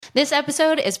This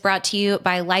episode is brought to you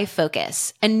by Life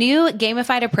Focus, a new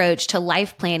gamified approach to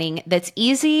life planning that's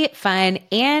easy, fun,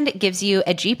 and gives you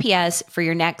a GPS for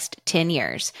your next 10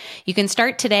 years. You can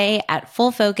start today at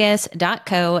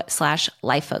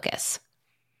fullfocus.co/lifefocus.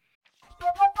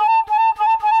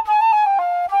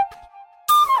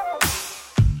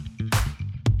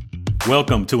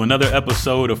 Welcome to another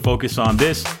episode of Focus on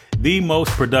This, the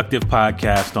most productive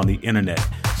podcast on the internet,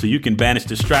 so you can banish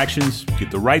distractions,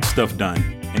 get the right stuff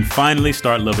done, and finally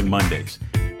start loving Mondays.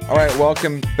 All right,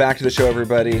 welcome back to the show,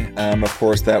 everybody. Of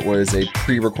course, that was a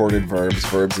pre-recorded Verbs.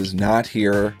 Verbs is not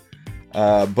here,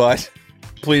 but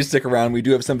please stick around. We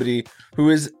do have somebody who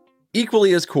is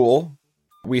equally as cool.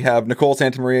 We have Nicole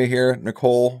Santamaria here.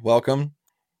 Nicole, welcome.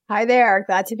 Hi there.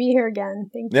 Glad to be here again.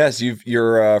 Thank you. Yes,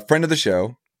 you're a friend of the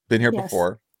show. Been here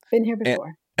before. Been here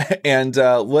before. And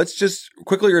let's just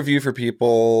quickly review for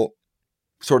people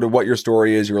sort of what your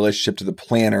story is, your relationship to the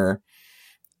planner,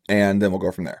 and then we'll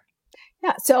go from there.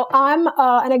 Yeah. So I'm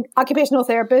an occupational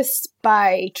therapist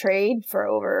by trade for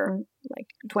over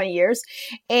 20 years.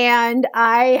 And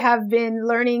I have been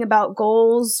learning about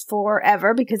goals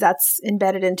forever because that's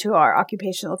embedded into our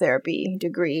occupational therapy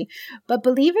degree. But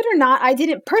believe it or not, I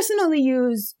didn't personally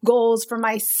use goals for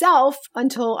myself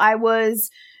until I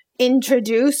was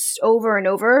introduced over and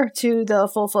over to the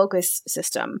full focus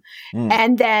system.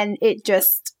 And then it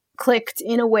just clicked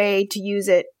in a way to use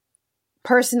it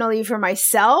personally for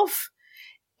myself.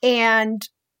 And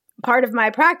part of my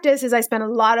practice is I spend a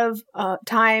lot of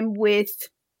time with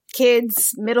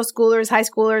kids, middle schoolers, high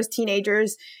schoolers,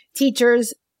 teenagers,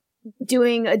 teachers,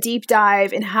 doing a deep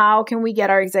dive in how can we get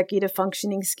our executive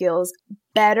functioning skills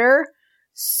better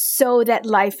so that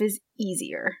life is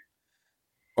easier.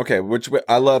 Okay, which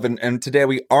I love. And today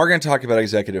we are going to talk about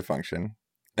executive function.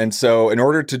 And so in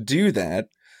order to do that,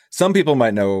 some people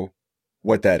might know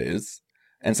what that is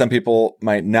and some people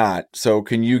might not. So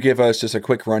can you give us just a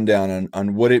quick rundown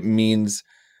on what it means,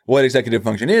 what executive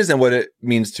function is and what it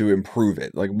means to improve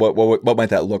it? Like what might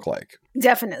that look like?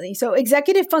 Definitely. So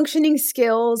executive functioning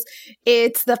skills,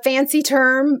 it's the fancy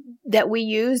term that we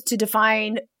use to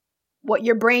define what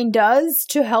your brain does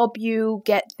to help you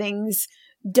get things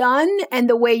done and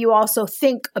the way you also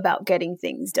think about getting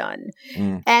things done.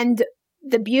 And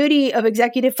the beauty of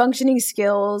executive functioning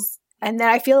skills, and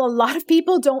that I feel a lot of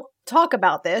people don't talk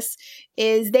about this,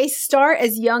 is they start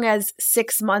as young as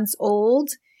 6 months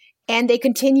old and they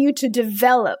continue to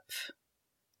develop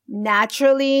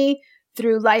naturally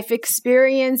through life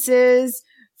experiences,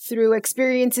 through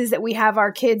experiences that we have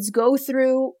our kids go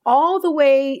through all the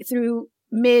way through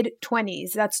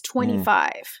mid-20s. That's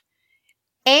 25.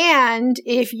 And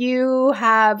if you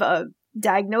have a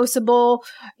diagnosable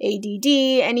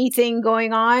ADD, anything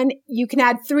going on, you can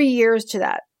add 3 years to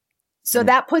that. So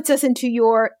that puts us into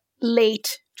your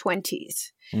late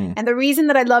 20s. And the reason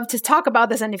that I love to talk about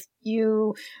this, and if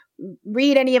you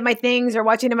read any of my things or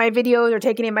watch any of my videos or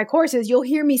take any of my courses, you'll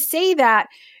hear me say that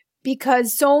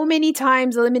because so many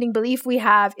times the limiting belief we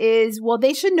have is, well,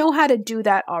 they should know how to do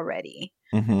that already.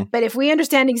 But if we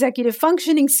understand executive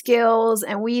functioning skills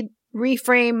and we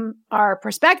reframe our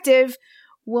perspective,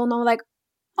 we'll know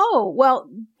oh, well,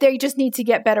 they just need to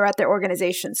get better at their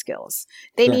organization skills.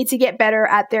 They need to get better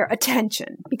at their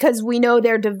attention because we know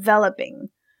they're developing.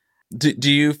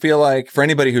 Do you feel like for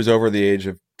anybody who's over the age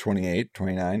of 28,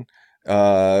 29,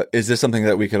 is this something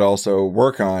that we could also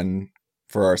work on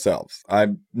for ourselves?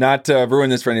 I'm not to ruin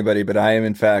this for anybody, but I am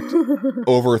in fact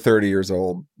over 30 years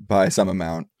old by some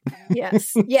amount.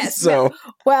 Yes. So, no.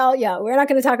 Well, yeah, we're not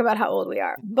going to talk about how old we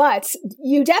are, but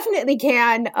you definitely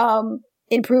can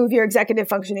improve your executive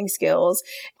functioning skills.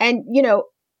 And,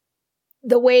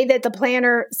 the way that the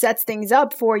planner sets things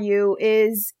up for you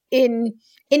is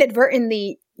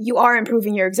inadvertently, you are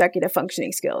improving your executive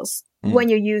functioning skills when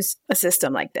you use a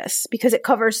system like this, because it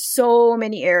covers so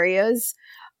many areas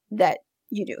that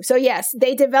you do. So yes,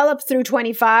 they develop through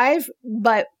 25,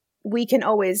 but we can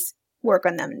always work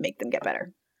on them and make them get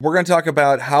better. We're going to talk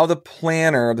about how the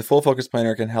planner, the full focus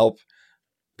planner, can help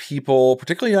people,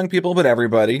 particularly young people, but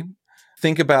everybody,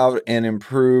 think about and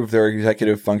improve their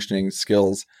executive functioning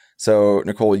skills. So,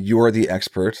 Nicole, you're the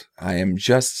expert. I am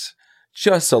just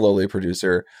a lowly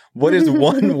producer. What is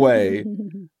one way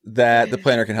that the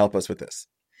planner can help us with this?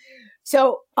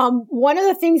 So, one of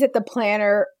the things that the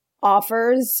planner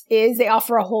offers is they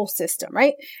offer a whole system,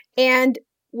 right? And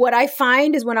what I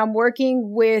find is when I'm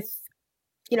working with,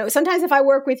 sometimes if I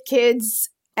work with kids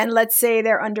and let's say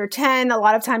they're under 10, a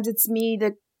lot of times it's me,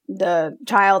 the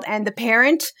child and the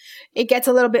parent. It gets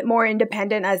a little bit more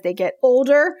independent as they get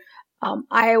older.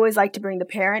 I always like to bring the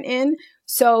parent in.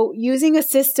 So using a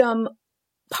system,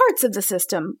 parts of the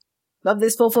system of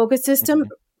this full focus system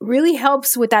really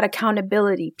helps with that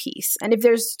accountability piece. And if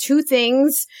there's two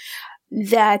things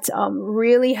that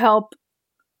really help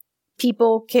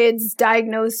people, kids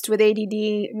diagnosed with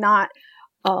ADD, not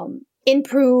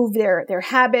improve their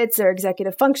habits, their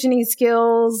executive functioning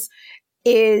skills,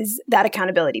 is that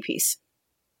accountability piece.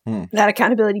 That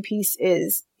accountability piece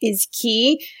is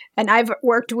key. And I've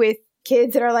worked with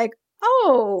kids that are like,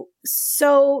 oh,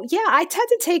 so yeah, I had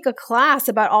to take a class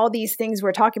about all these things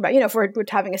we're talking about. If we're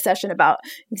having a session about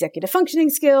executive functioning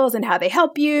skills and how they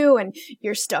help you and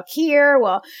you're stuck here.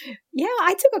 Well, yeah,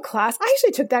 I took a class. I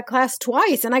actually took that class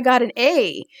twice and I got an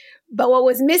A. But what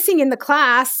was missing in the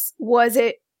class was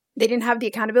they didn't have the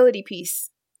accountability piece.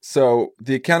 So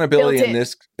the accountability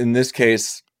in this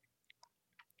case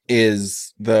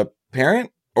is the parent,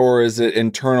 or is it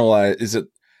internalized? Is it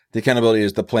the accountability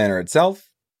is the planner itself?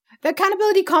 The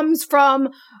accountability comes from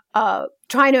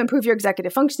trying to improve your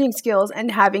executive functioning skills and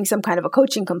having some kind of a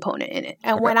coaching component in it.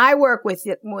 And when I work with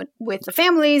the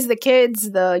families, the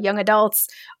kids, the young adults,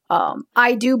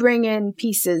 I do bring in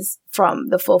pieces from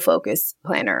the Full Focus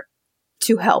Planner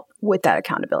to help with that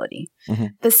accountability. Mm-hmm.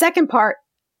 The second part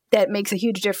that makes a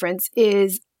huge difference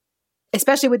is,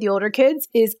 especially with the older kids,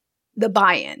 is the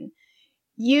buy-in.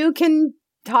 You can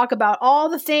talk about all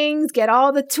the things, get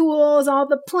all the tools, all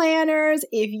the planners.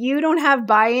 If you don't have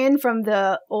buy-in from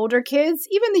the older kids,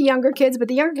 even the younger kids, but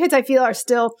the younger kids I feel are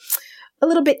still a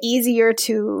little bit easier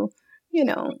to,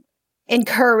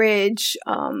 encourage.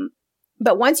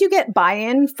 But once you get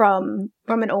buy-in from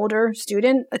an older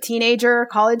student, a teenager,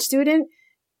 college student,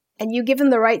 and you give them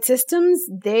the right systems,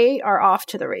 they are off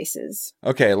to the races.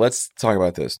 Okay, let's talk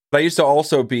about this. I used to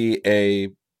also be a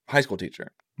high school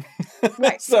teacher.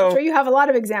 Right. So I'm sure you have a lot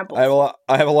of examples.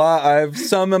 I have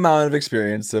some amount of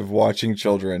experience of watching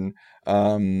children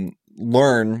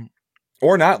learn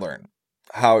or not learn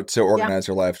how to organize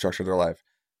their life, structure their life.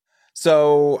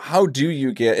 So how do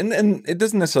you get, and it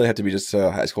doesn't necessarily have to be just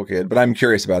a high school kid, but I'm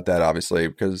curious about that, obviously,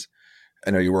 because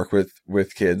I know you work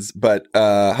with kids, but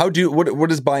what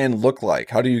does buy-in look like?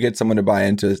 How do you get someone to buy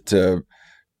into to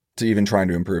even trying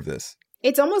to improve this?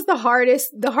 It's almost the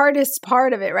hardest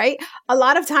part of it, right? A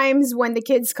lot of times when the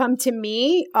kids come to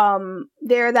me,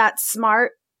 they're that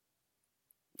smart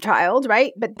child,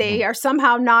 right? But they are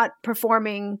somehow not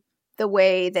performing the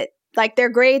way that, like, their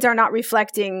grades are not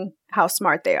reflecting how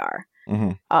smart they are.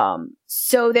 Mm-hmm.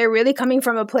 So they're really coming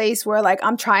from a place where, like,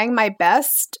 I'm trying my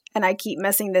best and I keep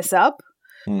messing this up.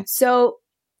 Mm. So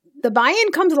the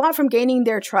buy-in comes a lot from gaining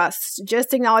their trust,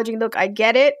 just acknowledging, look, I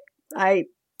get it. I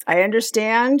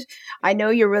understand. I know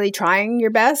you're really trying your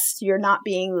best. You're not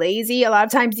being lazy. A lot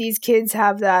of times these kids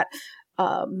have that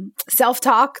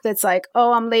self-talk that's like,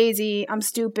 oh, I'm lazy, I'm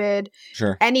stupid.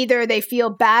 Sure. And either they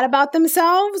feel bad about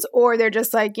themselves or they're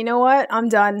just like, you know what? I'm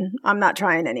done. I'm not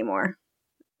trying anymore.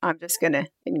 I'm just going to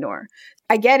ignore.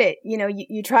 I get it.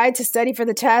 You tried to study for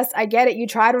the test. I get it. You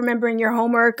tried remembering your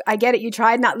homework. I get it. You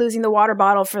tried not losing the water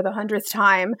bottle for the 100th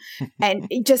time. And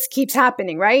it just keeps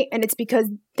happening, right? And it's because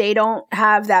they don't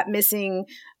have that missing,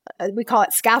 we call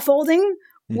it scaffolding,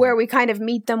 where we kind of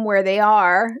meet them where they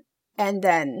are and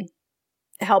then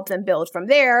help them build from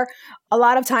there. A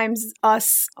lot of times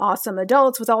us awesome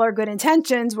adults with all our good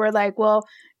intentions, we're like, well,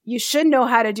 you should know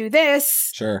how to do this.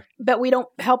 Sure. But we don't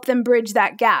help them bridge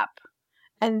that gap.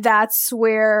 And that's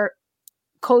where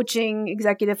coaching,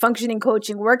 executive functioning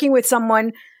coaching, working with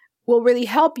someone will really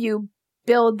help you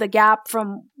build the gap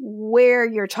from where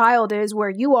your child is,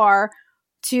 where you are,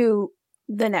 to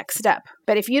the next step.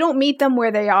 But if you don't meet them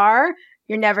where they are,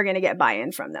 you're never going to get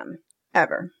buy-in from them,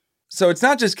 ever. So it's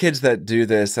not just kids that do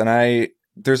this. And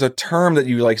there's a term that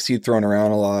you see thrown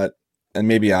around a lot. And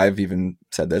maybe I've even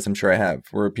said this, I'm sure I have,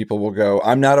 where people will go,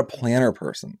 I'm not a planner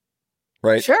person,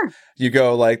 right? Sure. You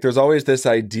go there's always this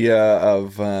idea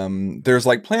of, there's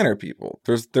planner people.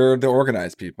 They're the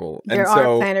organized people. There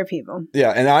are planner people. Yeah.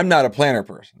 And I'm not a planner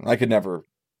person. I could never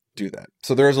do that.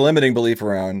 So there's a limiting belief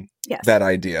around that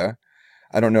idea.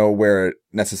 I don't know where it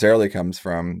necessarily comes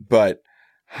from, but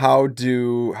how would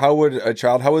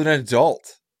an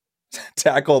adult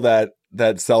tackle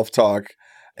that self-talk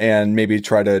and maybe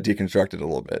try to deconstruct it a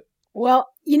little bit? Well,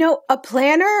 a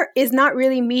planner is not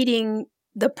really meeting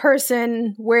the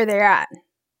person where they're at.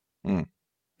 Mm.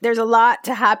 There's a lot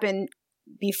to happen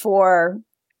before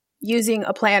using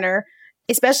a planner,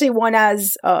 especially one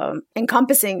as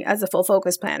encompassing as a Full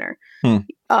Focus Planner.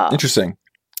 Interesting.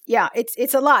 Yeah,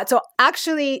 it's a lot. So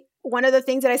actually, one of the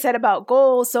things that I said about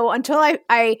goals, so until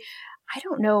I I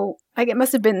don't know. Like it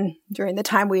must have been during the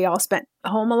time we all spent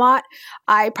home a lot.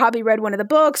 I probably read one of the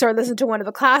books or listened to one of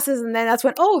the classes. And then that's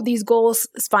when, these goals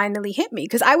finally hit me.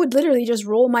 Because I would literally just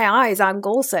roll my eyes on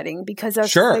goal setting because I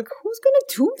was like, who's going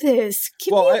to do this?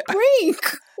 Give me a break.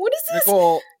 What is this?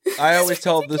 Well, I always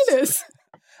tell this.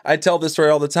 I tell this story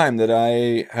all the time that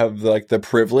I have like the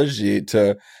privilege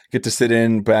to get to sit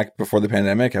in back before the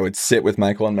pandemic. I would sit with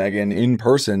Michael and Megan in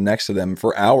person next to them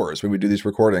for hours. We would do these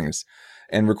recordings.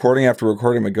 And recording after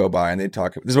recording would go by and they'd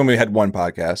talk. This is when we had one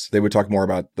podcast. They would talk more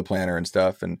about the planner and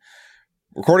stuff. And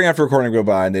recording after recording would go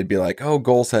by and they'd be like, oh,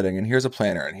 goal setting. And here's a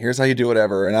planner. And here's how you do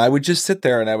whatever. And I would just sit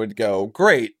there and I would go,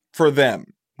 great for them.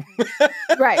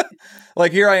 Right.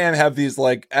 Like here I am, have these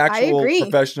like actual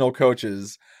professional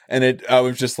coaches. And I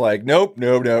was just like, nope,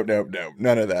 none of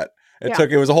that.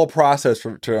 It was a whole process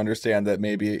to understand that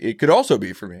maybe it could also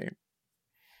be for me.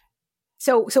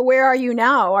 So where are you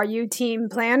now? Are you team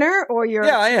planner or your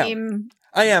team?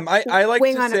 I am. I like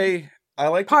to say I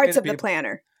like parts of the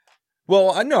planner.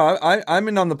 Well, I'm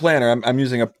in on the planner. I'm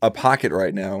using a Pocket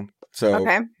right now. So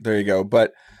there you go.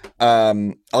 But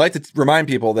I like to remind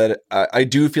people that I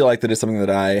do feel like that is something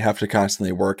that I have to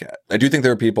constantly work at. I do think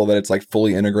there are people that it's like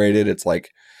fully integrated. It's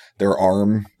like their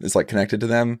arm is like connected to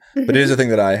them. But it is a thing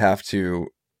that I have to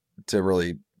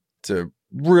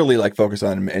really like focus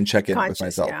on and check in with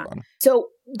myself on. So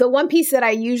the one piece that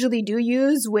I usually do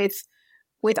use with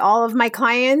all of my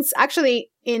clients, actually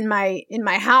in my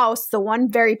house, the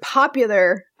one very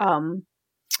popular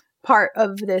part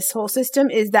of this whole system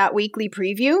is that weekly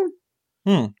preview.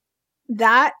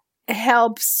 That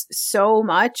helps so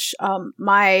much.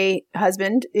 My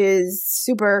husband is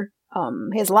super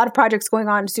he has a lot of projects going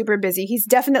on, super busy. He's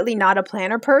definitely not a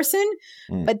planner person,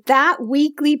 but that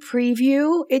weekly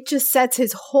preview, it just sets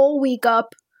his whole week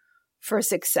up for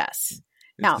success.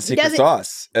 Now, he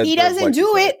doesn't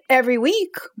do it every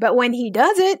week, but when he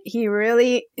does it, he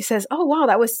really says, oh, wow,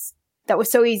 that was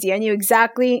so easy. I knew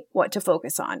exactly what to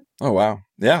focus on. Oh, wow.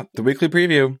 Yeah. The weekly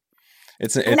preview.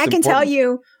 It's I can important. Tell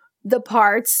you the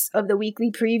parts of the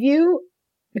weekly preview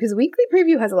because the weekly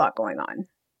preview has a lot going on.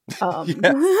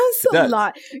 It's a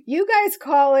lot. You guys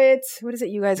call it, what is it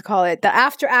you guys call it? The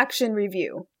after action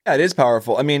review. Yeah, it is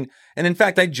powerful. I mean, and in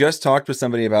fact, I just talked with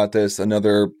somebody about this,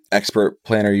 another expert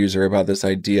planner user about this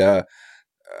idea.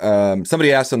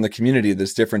 Somebody asked on the community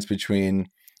this difference between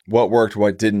what worked,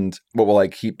 what didn't, what will I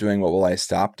keep doing, what will I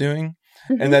stop doing?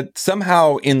 And that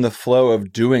somehow in the flow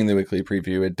of doing the weekly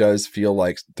preview, it does feel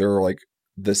like they're like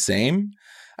the same.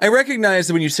 I recognize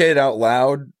that when you say it out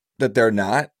loud that they're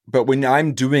not. But when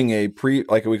I'm doing a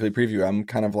weekly preview, I'm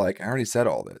kind of like, I already said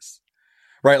all this,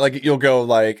 right? Like you'll go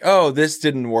like, oh, this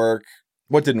didn't work.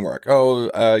 What didn't work? Oh,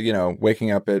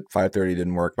 waking up at 5:30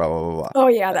 didn't work, blah, blah, blah, blah. Oh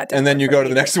yeah. That didn't and then you go to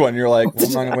the next one. You're like, well,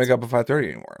 I'm not going to wake up at 5:30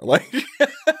 anymore. Like,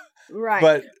 right.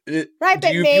 But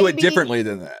do you view it differently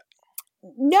than that?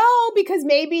 No, because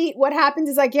maybe what happens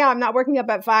is like, I'm not working up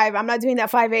at 5. I'm not doing that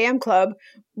 5 a.m. club,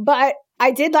 but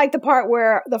I did like the part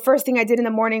where the first thing I did in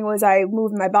the morning was I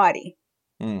moved my body.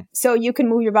 So you can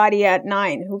move your body at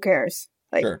 9. Who cares?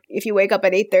 Like if you wake up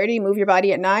at 8:30, move your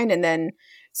body at 9. And then,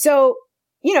 so,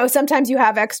 sometimes you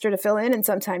have extra to fill in and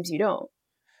sometimes you don't.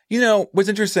 What's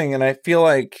interesting, and I feel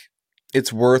like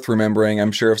it's worth remembering,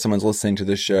 I'm sure if someone's listening to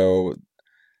this show,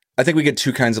 I think we get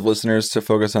two kinds of listeners to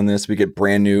focus on this. We get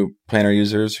brand new planner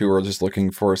users who are just looking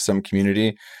for some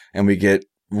community, and we get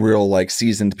real like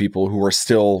seasoned people who are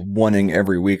still wanting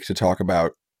every week to talk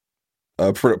about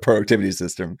a productivity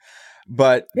system.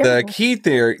 But the key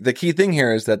thing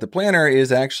here is that the planner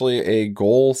is actually a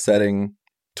goal setting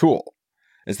tool.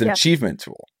 It's an achievement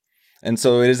tool. And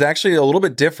so it is actually a little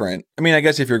bit different. I mean, I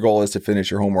guess if your goal is to finish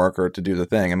your homework or to do the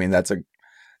thing, I mean, that's a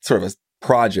sort of a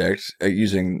project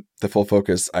using the full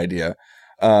focus idea.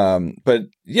 But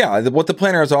yeah, what the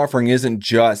planner is offering isn't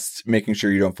just making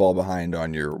sure you don't fall behind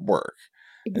on your work.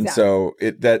 Exactly. And so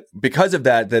because of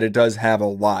that it does have a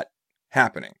lot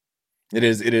happening. It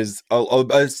is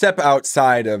a step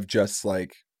outside of just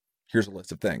like, here's a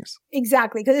list of things.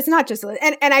 Exactly. Because it's not just a list.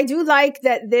 And I do like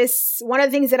that one of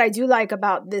the things that I do like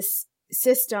about this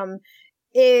system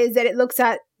is that it looks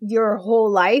at your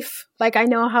whole life. Like I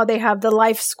know how they have the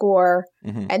life score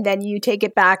and then you take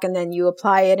it back and then you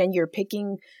apply it and you're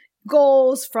picking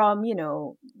goals from,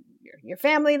 your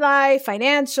family life,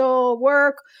 financial,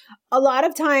 work. A lot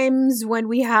of times when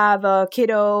we have a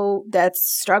kiddo that's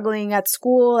struggling at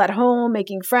school, at home,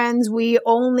 making friends, we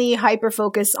only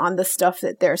hyper-focus on the stuff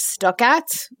that they're stuck at,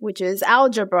 which is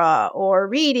algebra or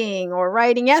reading or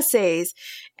writing essays.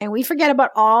 And we forget about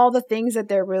all the things that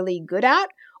they're really good at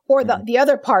or the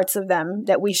other parts of them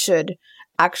that we should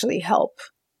actually help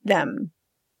them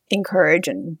encourage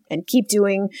and keep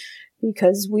doing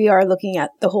because we are looking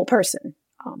at the whole person.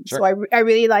 Sure. So I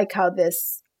really like how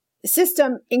this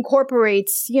system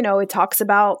incorporates, it talks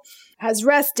about has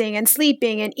resting and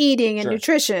sleeping and eating and Sure.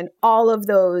 nutrition, all of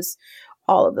those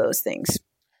things.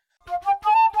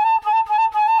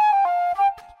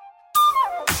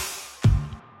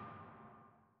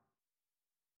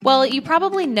 Well, you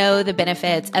probably know the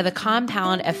benefits of the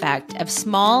compound effect of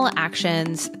small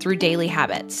actions through daily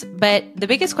habits. But the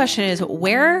biggest question is,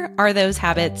 where are those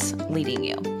habits leading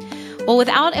you? Well,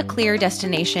 without a clear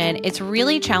destination, it's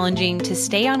really challenging to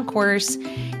stay on course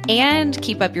and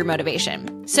keep up your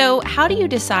motivation. So, how do you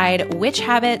decide which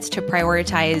habits to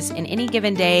prioritize in any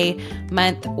given day,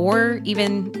 month, or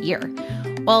even year?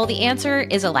 Well, the answer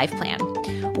is a life plan.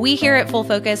 We here at Full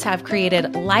Focus have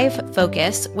created Life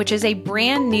Focus, which is a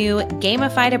brand new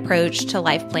gamified approach to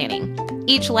life planning.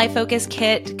 Each Life Focus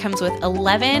kit comes with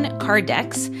 11 card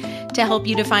decks to help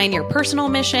you define your personal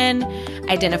mission,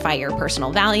 identify your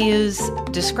personal values,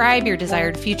 describe your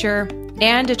desired future,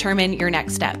 and determine your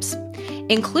next steps,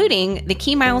 including the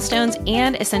key milestones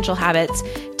and essential habits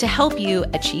to help you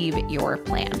achieve your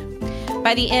plan.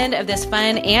 By the end of this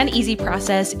fun and easy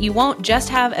process, you won't just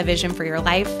have a vision for your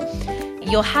life.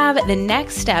 You'll have the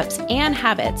next steps and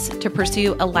habits to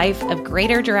pursue a life of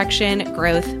greater direction,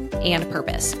 growth, and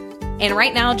purpose. And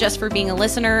right now, just for being a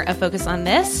listener of Focus on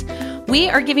This, we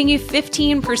are giving you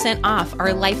 15% off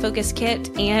our Life Focus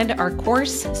kit and our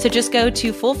course. So just go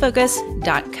to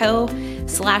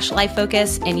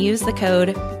fullfocus.co/lifefocus and use the code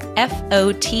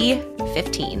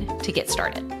FOT15 to get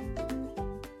started.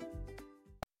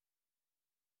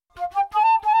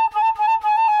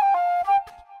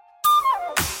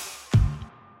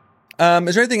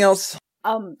 Is there anything else?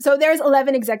 So there's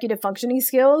 11 executive functioning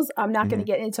skills. I'm not going to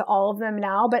get into all of them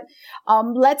now, but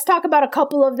let's talk about a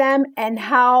couple of them and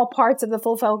how parts of the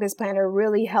Full Focus Planner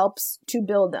really helps to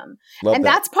build them. And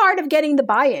that's part of getting the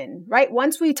buy-in, right?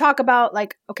 Once we talk about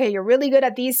like, okay, you're really good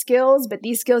at these skills, but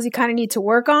these skills you kind of need to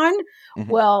work on.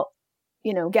 Well,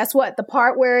 guess what? The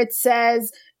part where it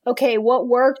says, okay, what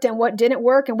worked and what didn't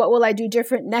work and what will I do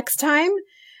different next time?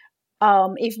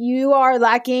 If you are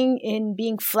lacking in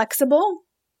being flexible,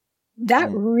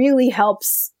 that really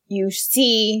helps you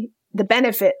see the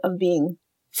benefit of being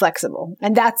flexible.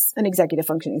 And that's an executive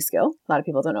functioning skill. A lot of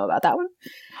people don't know about that one.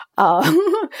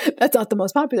 That's not the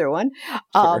most popular one.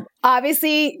 Sure.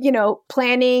 Obviously,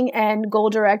 planning and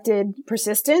goal-directed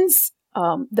persistence,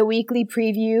 the weekly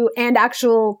preview and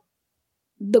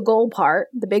the goal part,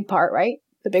 the big part, right?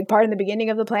 The big part in the beginning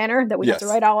of the planner that we have to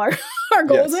write all our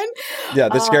goals in. Yeah,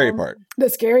 the scary part. The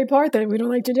scary part that we don't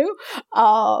like to do.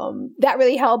 That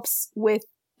really helps with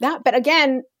that. But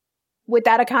again, with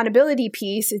that accountability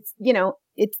piece,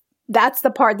 that's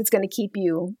the part that's going to keep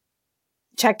you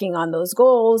checking on those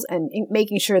goals and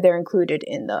making sure they're included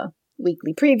in the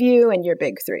weekly preview and your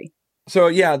big three. So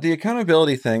yeah, the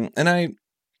accountability thing, and I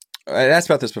asked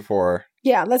about this before.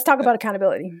 Yeah, let's talk about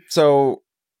accountability. So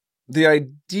the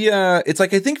idea, it's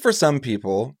like, I think for some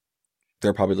people,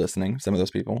 they're probably listening, some of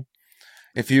those people,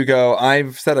 if you go,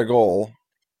 I've set a goal,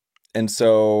 and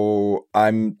so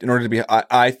I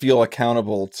feel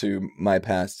accountable to my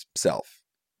past self,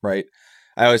 right?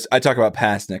 I talk about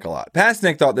past Nick a lot. Past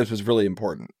Nick thought this was really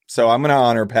important, so I'm going to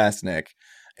honor past Nick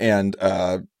and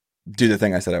do the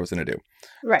thing I said I was going to do.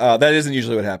 Right. That isn't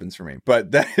usually what happens for me,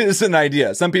 but that is an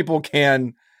idea. Some people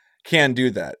can do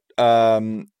that.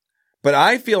 But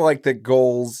I feel like the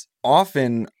goals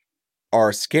often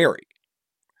are scary,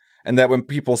 and that when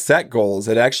people set goals,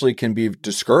 it actually can be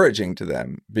discouraging to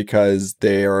them because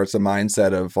there's a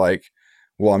mindset of like,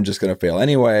 well, I'm just going to fail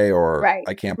anyway, or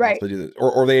I can't possibly do this,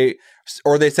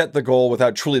 or they set the goal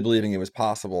without truly believing it was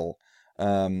possible.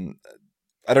 I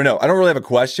don't know. I don't really have a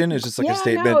question. It's just like a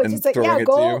statement and throwing it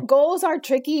to you. Goals are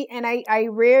tricky, and I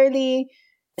rarely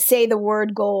say the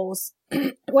word goals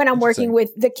when I'm working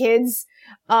with the kids.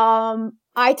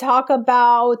 I talk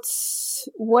about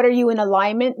what are you in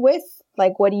alignment with?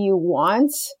 Like, what do you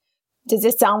want? Does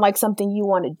it sound like something you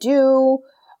want to do?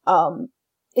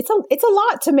 It's a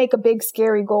lot to make a big,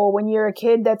 scary goal when you're a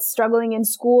kid that's struggling in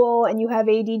school and you have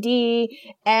ADD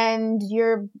and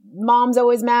your mom's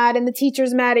always mad and the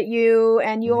teacher's mad at you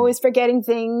and you're always forgetting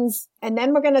things. And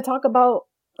then we're going to talk about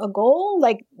a goal.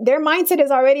 Like, their mindset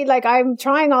is already like, I'm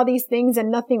trying all these things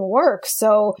and nothing works.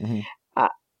 So,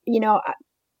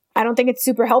 I don't think it's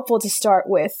super helpful to start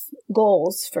with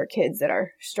goals for kids that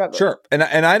are struggling. Sure. And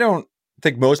I don't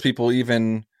think most people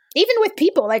even with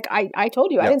people, like I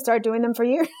told you, I didn't start doing them for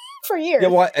years. Yeah,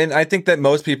 well, and I think that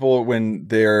most people, when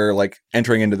they're like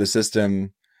entering into the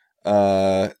system,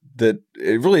 that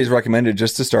it really is recommended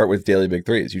just to start with daily big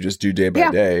threes. You just do day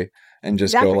by day, and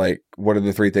just go like, what are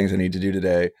the 3 things I need to do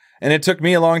today? And it took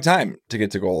me a long time to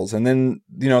get to goals. And then,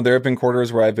 there have been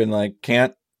quarters where I've been like,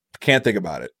 can't think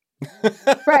about it.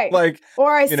 Right. Like,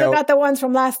 or I still got the ones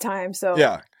from last time. So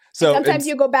yeah. So sometimes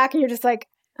you go back and you're just like,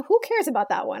 who cares about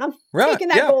that one? I'm taking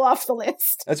that goal off the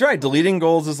list. That's right. Deleting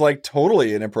goals is like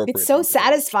totally inappropriate. It's so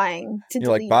satisfying to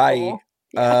delete. You're like,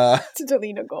 bye. To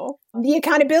delete a goal. The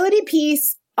accountability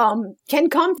piece can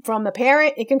come from a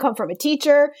parent. It can come from a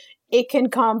teacher. It can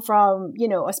come from,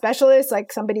 a specialist,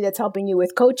 like somebody that's helping you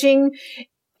with coaching.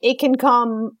 It can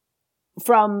come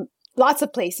from lots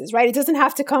of places, right? It doesn't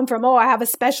have to come from, I have a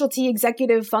specialty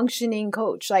executive functioning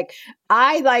coach. Like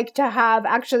I like to have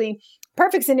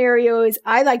perfect scenario is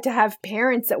I like to have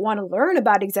parents that want to learn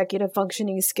about executive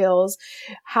functioning skills,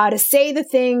 how to say the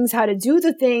things, how to do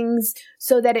the things,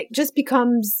 so that it just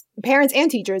becomes parents and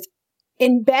teachers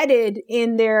embedded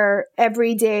in their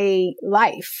everyday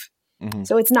life. Mm-hmm.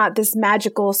 So it's not this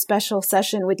magical special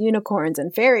session with unicorns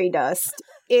and fairy dust.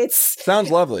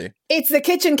 Sounds lovely. It's the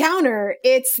kitchen counter.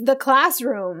 It's the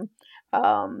classroom.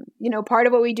 Part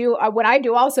of what we do, what I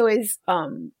do also is,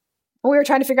 when we were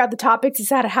trying to figure out the topics, is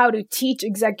how to teach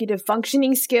executive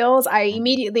functioning skills. I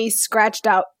immediately scratched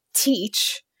out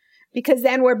teach, because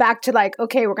then we're back to like,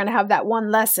 okay, we're going to have that one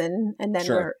lesson and then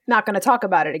we're not going to talk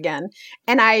about it again.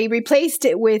 And I replaced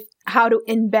it with how to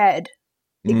embed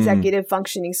executive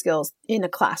functioning skills in a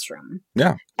classroom.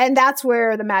 Yeah. And that's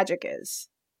where the magic is.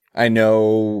 I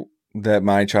know that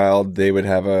my child, they would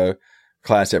have a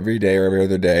class every day or every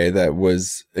other day that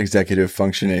was executive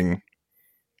function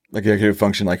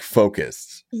like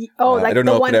focused. Like I don't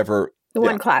know if it ever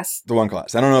one class. The one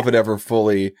class. I don't know if it ever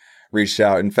fully reached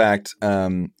out. In fact,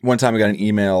 one time I got an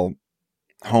email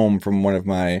home from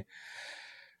my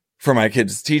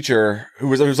kid's teacher it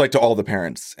was like to all the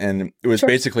parents, and it was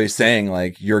basically saying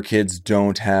like, your kids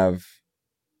don't have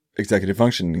executive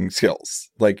functioning skills.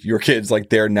 Like your kids, like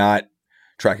they're not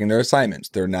tracking their assignments.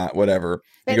 They're not whatever.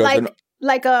 He goes,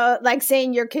 like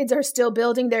saying your kids are still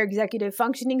building their executive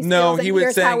functioning skills. No, he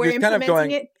was saying, he was kind of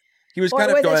going, he was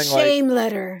kind of going like, shame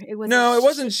letter. It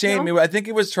wasn't shame. No? I think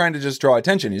he was trying to just draw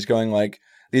attention. He's going like,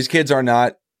 these kids are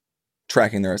not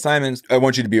tracking their assignments. I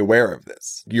want you to be aware of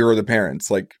this. You're the parents.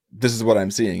 Like, this is what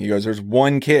I'm seeing. He goes, there's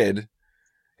one kid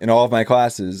in all of my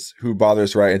classes who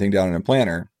bothers to write anything down in a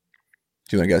planner.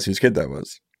 Do you want to guess whose kid that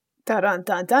was? Dun, dun,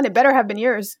 dun, dun. It better have been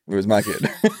yours. It was my kid.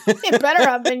 It better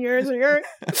have been yours. It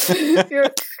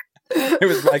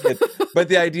was my kid. But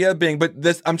the idea being,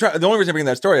 the only reason I'm bringing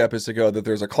that story up is to go that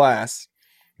there's a class,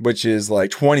 which is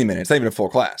like 20 minutes, not even a full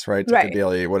class, right? It's like a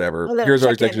daily, whatever. Here's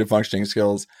our executive functioning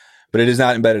skills. But it is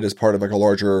not embedded as part of like a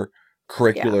larger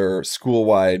curricular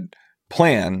school-wide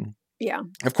plan. Yeah.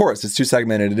 Of course, it's too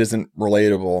segmented. It isn't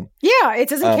relatable. Yeah, it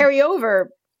doesn't carry over.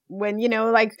 When,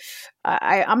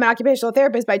 I'm an occupational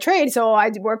therapist by trade, so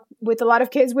I work with a lot of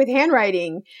kids with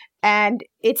handwriting, and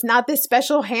it's not this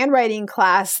special handwriting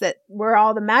class where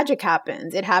all the magic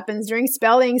happens. It happens during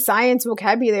spelling, science,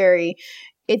 vocabulary.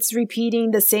 It's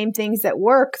repeating the same things that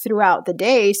work throughout the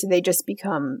day, so they just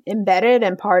become embedded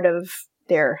and part of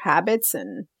their habits,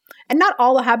 and not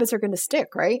all the habits are going to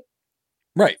stick, right?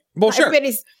 Right. Well, sure.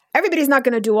 Everybody's not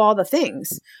going to do all the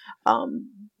things.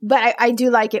 But I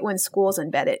do like it when schools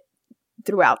embed it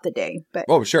throughout the day. But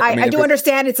sure. I do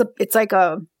understand it's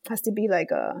has to be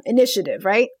like a initiative,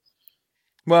 right?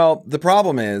 Well, the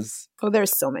problem is...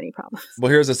 there's so many problems.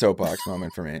 Well, here's a soapbox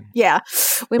moment for me. Yeah,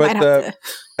 we might have to...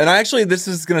 And this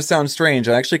is going to sound strange.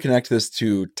 I actually connect this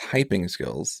to typing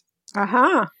skills.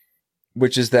 Uh-huh.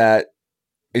 Which is that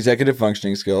executive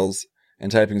functioning skills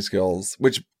and typing skills,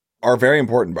 which are very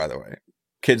important, by the way.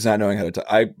 Kids not knowing how to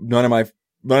type.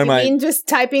 You mean just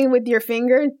typing with your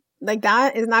finger like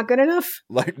that is not good enough?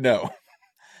 Like, no.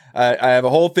 I have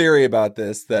a whole theory about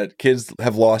this, that kids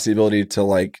have lost the ability to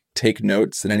like take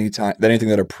notes at any time, anything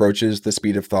that approaches the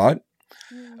speed of thought,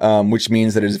 which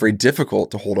means that it is very difficult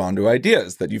to hold on to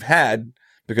ideas that you've had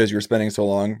because you're spending so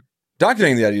long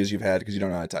documenting the ideas you've had because you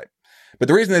don't know how to type. But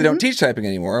the reason they don't teach typing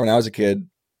anymore, when I was a kid,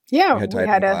 we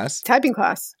had a typing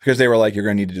class. Because they were like, you're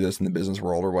going to need to do this in the business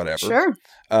world or whatever. Sure.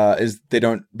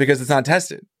 Because it's not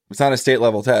tested. It's not a state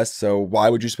level test. So why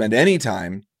would you spend any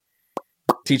time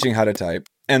teaching how to type?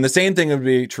 And the same thing would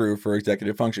be true for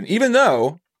executive function, even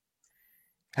though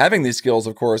having these skills,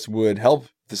 of course, would help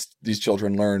these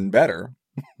children learn better.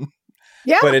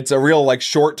 Yeah. But it's a real like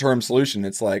short-term solution.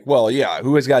 It's like, well, yeah,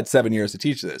 who has got 7 years to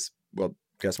teach this? Well,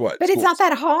 guess what? But It's not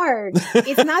that hard.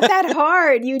 It's not that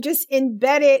hard. You just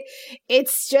embed it.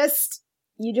 It's just,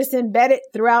 you just embed it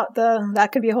throughout that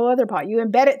could be a whole other part. You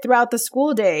embed it throughout the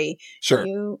school day. Sure.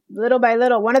 You, little by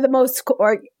little, one of the most,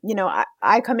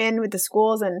 I come in with the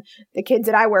schools and the kids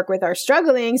that I work with are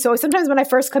struggling. So sometimes when I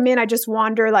first come in, I just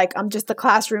wander like I'm just the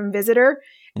classroom visitor.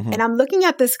 Mm-hmm. And I'm looking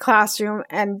at this classroom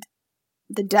and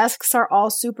the desks are all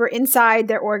super inside.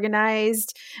 They're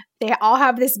organized. They all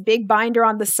have this big binder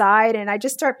on the side. And I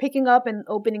just start picking up and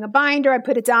opening a binder. I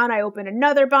put it down. I open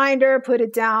another binder, put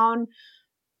it down.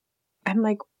 I'm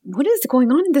like, what is going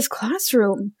on in this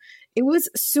classroom? It was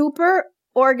super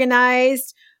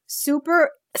organized, super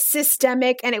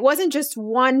systemic. And it wasn't just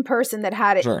one person that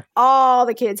had it. Sure. All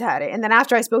the kids had it. And then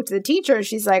after I spoke to the teacher,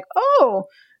 she's like, oh,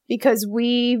 because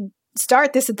we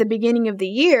start this at the beginning of the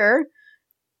year.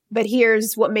 But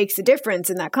here's what makes a difference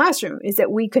in that classroom is that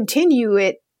we continue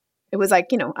it. It was like,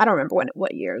 I don't remember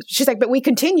what year. She's like, but we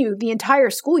continue the entire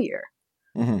school year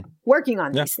working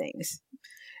on these things.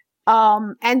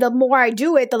 And the more I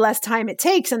do it, the less time it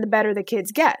takes and the better the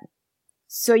kids get.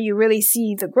 So you really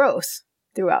see the growth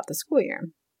throughout the school year.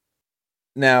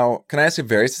 Now, can I ask a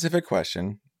very specific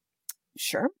question?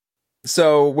 Sure.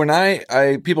 So when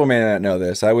I people may not know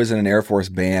this, I was in an Air Force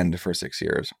band for 6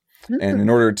 years. And in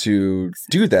order to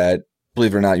do that,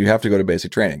 believe it or not, you have to go to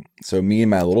basic training. So me and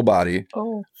my little body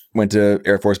went to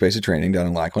Air Force basic training down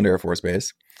in Lackland Air Force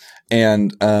Base.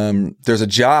 And there's a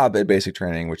job at basic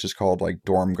training, which is called like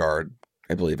dorm guard,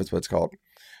 I believe that's what it's called.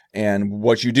 And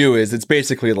what you do is it's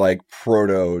basically like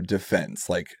proto defense,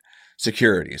 like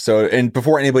security. So, and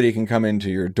before anybody can come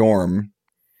into your dorm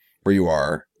where you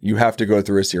are, you have to go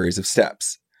through a series of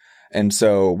steps. And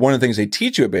so one of the things they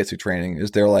teach you at basic training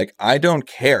is they're like, I don't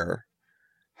care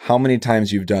how many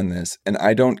times you've done this, and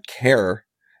I don't care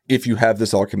if you have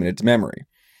this all committed to memory.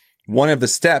 One of the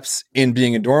steps in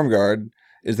being a dorm guard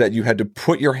is that you had to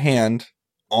put your hand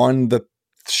on the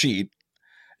sheet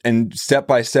and step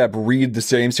by step read the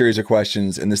same series of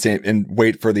questions and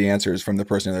wait for the answers from the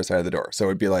person on the other side of the door. So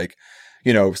it'd be like,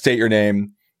 state your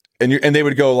name, and they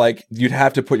would go like, you'd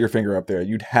have to put your finger up there.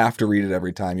 You'd have to read it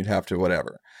every time. You'd have to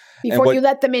whatever. Before you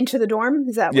let them into the dorm?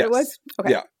 Is that what it was? Okay.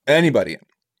 Yeah, anybody.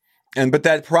 But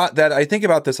that I think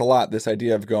about this a lot, this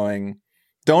idea of going,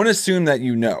 don't assume that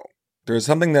you know. There's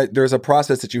a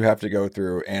process that you have to go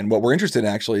through. And what we're interested in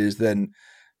actually is then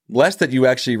less that you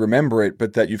actually remember it,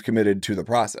 but that you've committed to the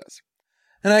process.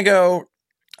 And I go,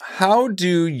 how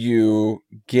do you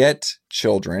get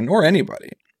children or anybody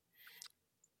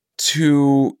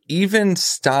to even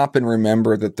stop and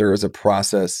remember that there is a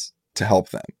process to help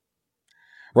them?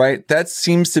 Right? That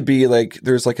seems to be like,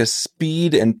 there's like a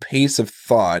speed and pace of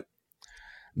thought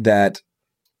that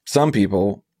some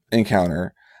people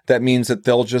encounter. That means that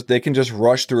they can just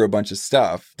rush through a bunch of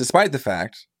stuff, despite the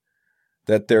fact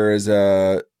that there's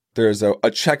a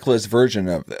checklist version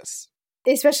of this.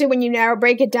 Especially when you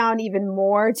break it down even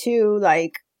more to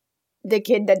like the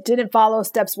kid that didn't follow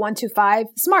steps 1 to 5.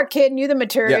 Smart kid, knew the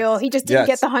material. Yes. He just didn't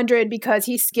get the 100 because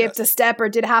he skipped a step or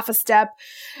did half a step.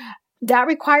 That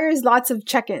requires lots of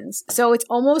check-ins. So it's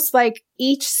almost like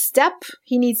each step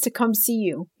he needs to come see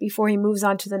you before he moves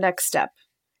on to the next step.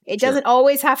 It doesn't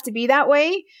always have to be that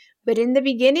way, but in the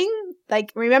beginning,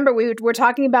 like remember we're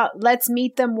talking about let's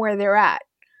meet them where they're at.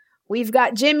 We've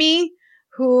got Jimmy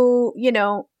who,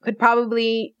 could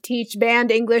probably teach band,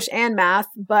 English, and math,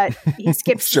 but he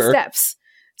skips the steps.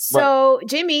 So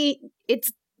Jimmy,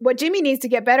 what Jimmy needs to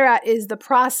get better at is the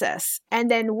process. And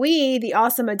then we, the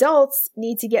awesome adults,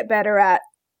 need to get better at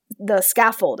the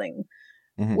scaffolding,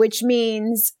 which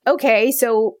means, okay,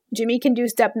 so Jimmy can do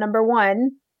step number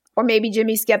 1, or maybe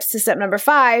Jimmy skips to step number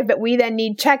 5, but we then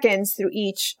need check-ins through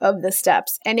each of the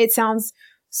steps. And it sounds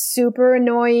super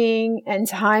annoying and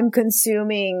time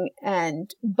consuming.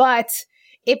 But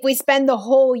if we spend the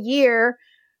whole year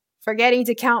forgetting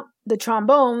to count the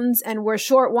trombones and we're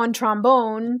short 1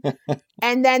 trombone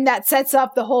and then that sets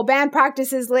up the whole band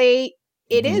practice is late,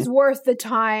 it is worth the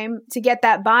time to get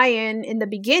that buy-in in the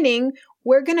beginning.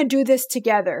 We're going to do this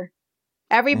together.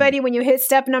 Everybody, when you hit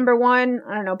step number 1,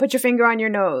 I don't know, put your finger on your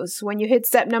nose. When you hit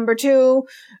step number 2,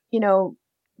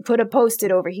 put a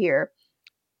Post-it over here.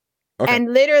 Okay.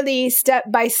 And literally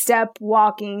step by step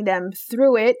walking them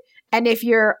through it. And if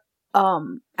you're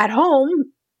at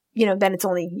home, then it's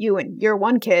only you and your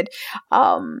one kid.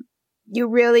 You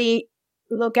really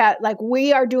look at like,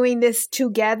 we are doing this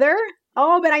together.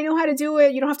 Oh, but I know how to do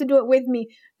it. You don't have to do it with me.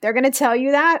 They're going to tell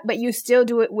you that, but you still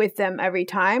do it with them every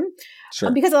time.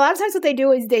 Sure. Because a lot of times what they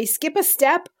do is they skip a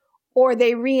step or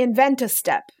they reinvent a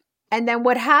step. And then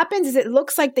what happens is it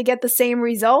looks like they get the same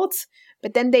results,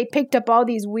 but then they picked up all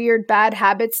these weird bad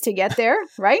habits to get there,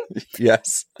 right?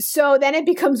 Yes. So then it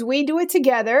becomes we do it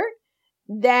together.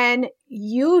 Then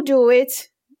you do it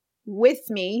with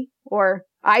me, or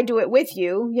I do it with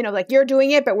you, like you're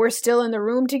doing it, but we're still in the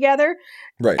room together.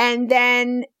 Right. And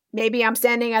then maybe I'm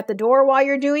standing at the door while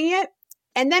you're doing it.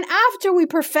 And then after we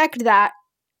perfect that,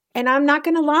 and I'm not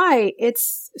going to lie,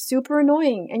 it's super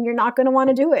annoying and you're not going to want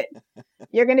to do it.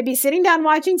 You're going to be sitting down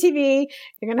watching TV.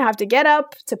 You're going to have to get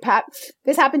up to pat.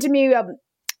 This happened to me.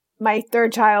 My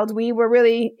third child, we were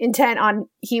really intent on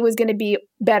he was going to be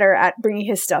better at bringing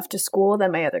his stuff to school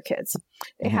than my other kids.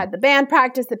 They had the band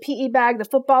practice, the PE bag, the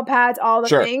football pads, all the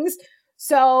things.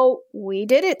 So we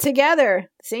did it together.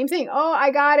 Same thing. Oh,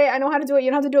 I got it. I know how to do it.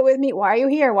 You don't have to do it with me. Why are you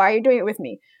here? Why are you doing it with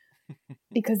me?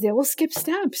 Because they will skip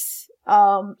steps.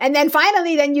 And then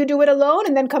finally, then you do it alone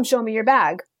and then come show me your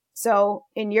bag. So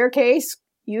in your case,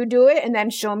 you do it and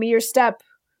then show me your step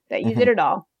that you did it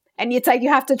all. And it's like you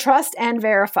have to trust and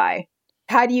verify.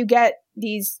 How do you get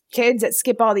these kids that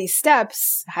skip all these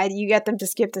steps? How do you get them to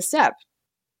skip the step?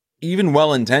 Even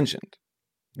well-intentioned.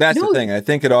 That's the thing. I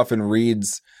think it often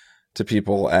reads to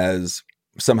people as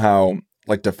somehow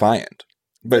like defiant.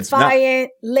 But it's not. Defiant,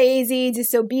 lazy,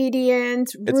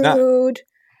 disobedient, rude.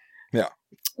 Yeah.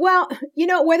 Well,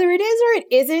 whether it is or it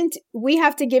isn't, we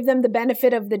have to give them the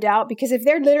benefit of the doubt, because if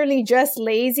they're literally just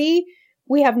lazy,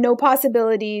 we have no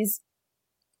possibilities.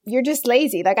 You're just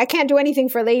lazy. Like, I can't do anything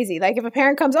for lazy. Like, if a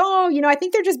parent comes, I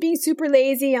think they're just being super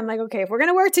lazy. I'm like, okay, if we're going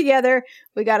to work together,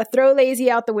 we got to throw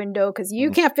lazy out the window, because you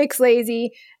can't fix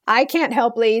lazy. I can't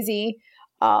help lazy.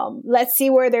 Let's see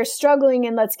where they're struggling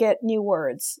and let's get new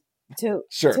words to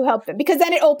help them, because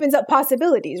then it opens up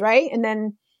possibilities, right? And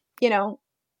then,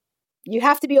 you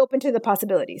have to be open to the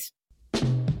possibilities.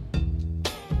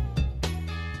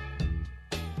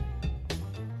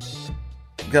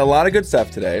 Got a lot of good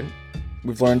stuff today.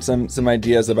 We've learned some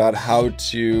ideas about how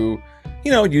to,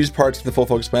 use parts of the Full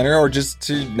Focus Planner, or just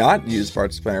to not use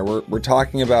parts of the planner. We're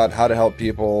talking about how to help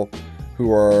people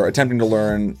who are attempting to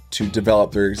learn to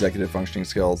develop their executive functioning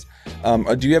skills.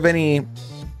 Do you have any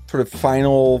sort of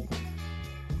final,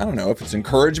 I don't know if it's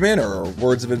encouragement or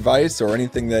words of advice or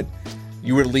anything that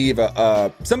you would leave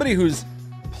somebody who's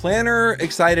planner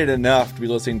excited enough to be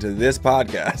listening to this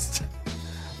podcast?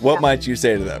 What might you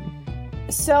say to them?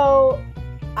 So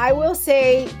I will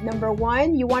say, number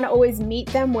one, you want to always meet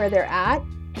them where they're at.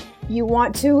 You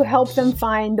want to help them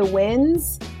find the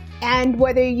wins. And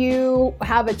whether you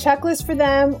have a checklist for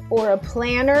them or a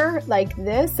planner like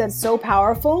this that's so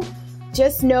powerful,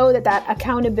 just know that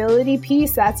accountability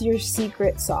piece, that's your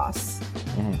secret sauce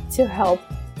to help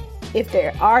if they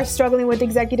are struggling with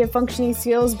executive functioning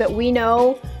skills. But we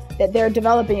know that they're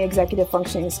developing executive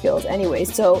functioning skills anyway.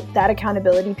 So that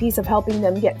accountability piece of helping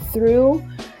them get through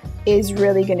is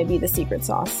really going to be the secret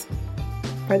sauce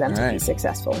for them to be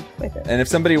successful with it. And if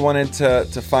somebody wanted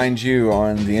to find you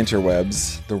on the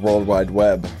interwebs, the World Wide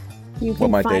Web, you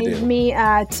can find me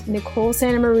at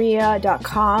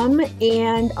NicoleSantamaria.com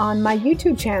and on my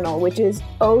YouTube channel, which is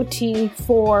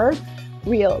OT4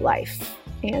 Real Life.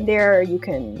 And there you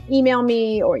can email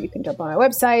me or you can jump on my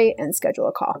website and schedule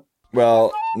a call.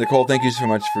 Well, Nicole, thank you so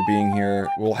much for being here.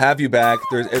 We'll have you back.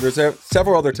 There's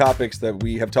several other topics that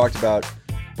we have talked about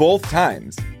both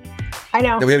times. I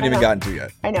know. That we haven't even gotten to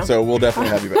yet. I know. So we'll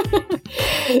definitely have you back.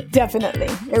 Definitely.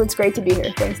 It was great to be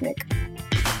here. Thanks, Nick.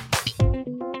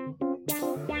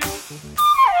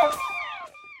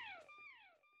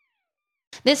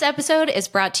 This episode is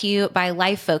brought to you by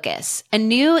Life Focus, a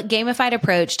new gamified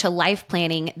approach to life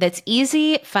planning that's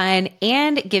easy, fun,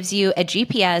 and gives you a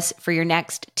GPS for your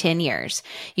next 10 years.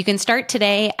 You can start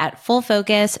today at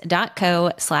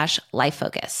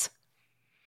fullfocus.co/lifefocus.